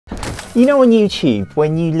You know, on YouTube,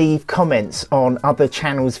 when you leave comments on other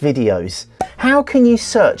channels' videos, how can you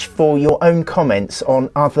search for your own comments on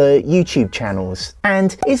other YouTube channels?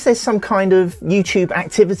 And is there some kind of YouTube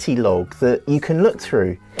activity log that you can look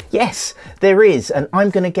through? Yes, there is, and I'm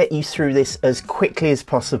going to get you through this as quickly as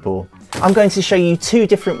possible. I'm going to show you two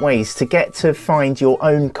different ways to get to find your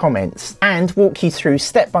own comments and walk you through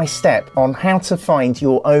step by step on how to find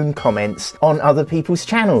your own comments on other people's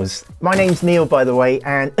channels. My name's Neil, by the way,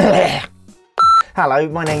 and hello,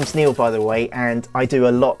 my name's Neil, by the way, and I do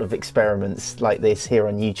a lot of experiments like this here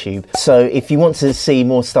on YouTube. So if you want to see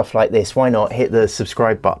more stuff like this, why not hit the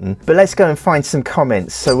subscribe button? But let's go and find some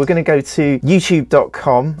comments. So we're going to go to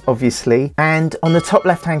youtube.com, obviously, and on the top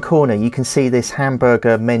left-hand corner, you can see this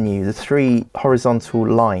hamburger menu, the three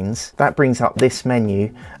horizontal lines. That brings up this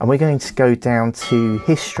menu, and we're going to go down to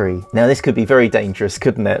history. Now, this could be very dangerous,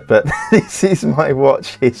 couldn't it? But this is my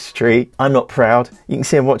watch history. I'm not proud. You can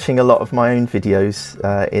see I'm watching a lot of my own videos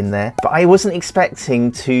in there, but I wasn't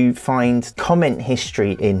expecting to find comment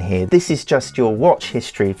history in here. This is just your watch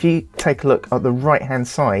history. If you take a look at the right hand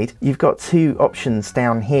side, you've got two options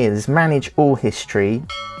down here. There's manage all history,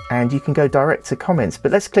 and you can go direct to comments,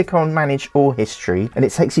 but let's click on manage all history and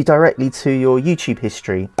it takes you directly to your YouTube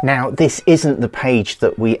history. Now, this isn't the page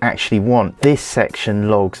that we actually want. This section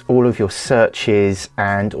logs all of your searches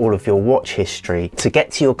and all of your watch history. To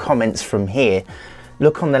get to your comments from here,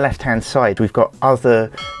 look on the left hand side, we've got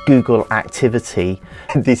other Google activity.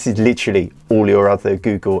 This is literally all your other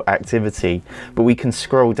Google activity, but we can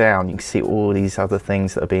scroll down, you can see all these other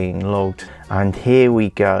things that are being logged. And here we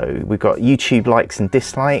go, we've got YouTube likes and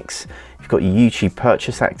dislikes. You've got your YouTube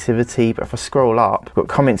purchase activity, but if I scroll up, we've got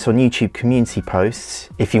comments on YouTube community posts,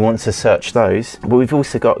 if you want to search those. But we've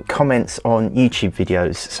also got comments on YouTube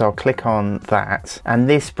videos, so I'll click on that, and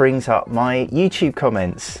this brings up my YouTube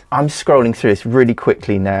comments. I'm scrolling through this really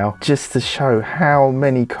quickly now, just to show how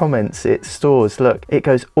many comments it stores. Look, it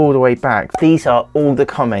goes all the way back. These are all the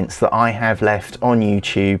comments that I have left on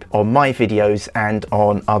YouTube, on my videos, and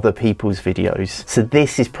on other people's videos. So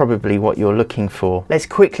this is probably what you're looking for. Let's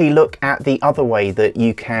quickly look at the other way that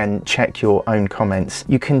you can check your own comments.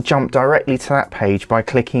 You can jump directly to that page by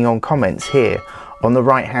clicking on comments here on the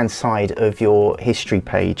right hand side of your history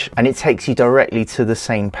page, and it takes you directly to the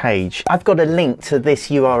same page. I've got a link to this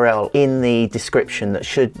URL in the description that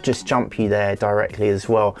should just jump you there directly as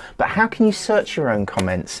well. But how can you search your own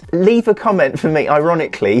comments? Leave a comment for me,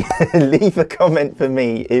 ironically. Leave a comment for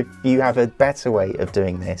me if you have a better way of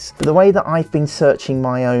doing this. The way that I've been searching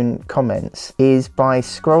my own comments is by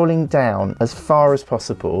scrolling down as far as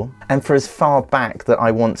possible, and for as far back that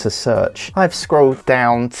I want to search. I've scrolled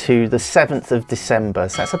down to the 7th of December,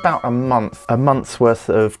 so that's about a month's worth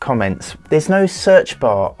of comments. There's no search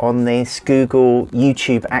bar on this Google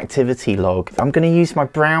YouTube activity log. I'm going to use my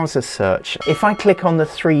browser search. If I click on the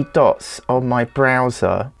three dots on my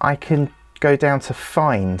browser, I can go down to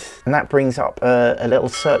find, and that brings up a little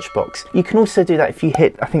search box. You can also do that if you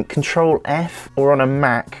hit, I think, Control F, or on a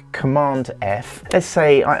Mac, Command F. Let's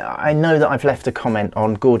say I know that I've left a comment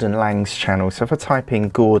on Gordon Lang's channel, so if I type in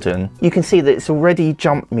Gordon, you can see that it's already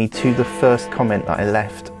jumped me to the first comment that I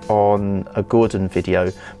left on a Gordon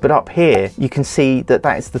video. But up here you can see that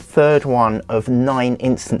that is the third one of 9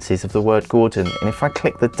 instances of the word Gordon, and if I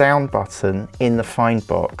click the down button in the find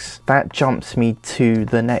box, that jumps me to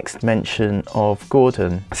the next mention of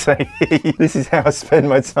Gordon. So this is how I spend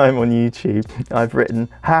my time on YouTube. I've written,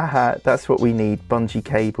 haha, that's what we need, bungee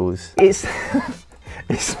cables.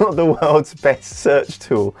 It's not the world's best search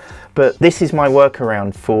tool, but this is my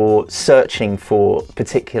workaround for searching for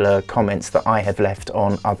particular comments that I have left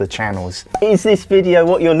on other channels. Is this video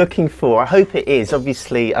what you're looking for? I hope it is.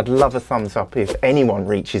 Obviously, I'd love a thumbs up if anyone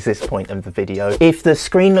reaches this point of the video. If the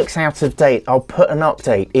screen looks out of date, I'll put an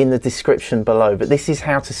update in the description below, but this is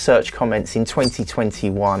how to search comments in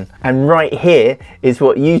 2021. And right here is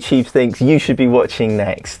what YouTube thinks you should be watching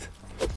next.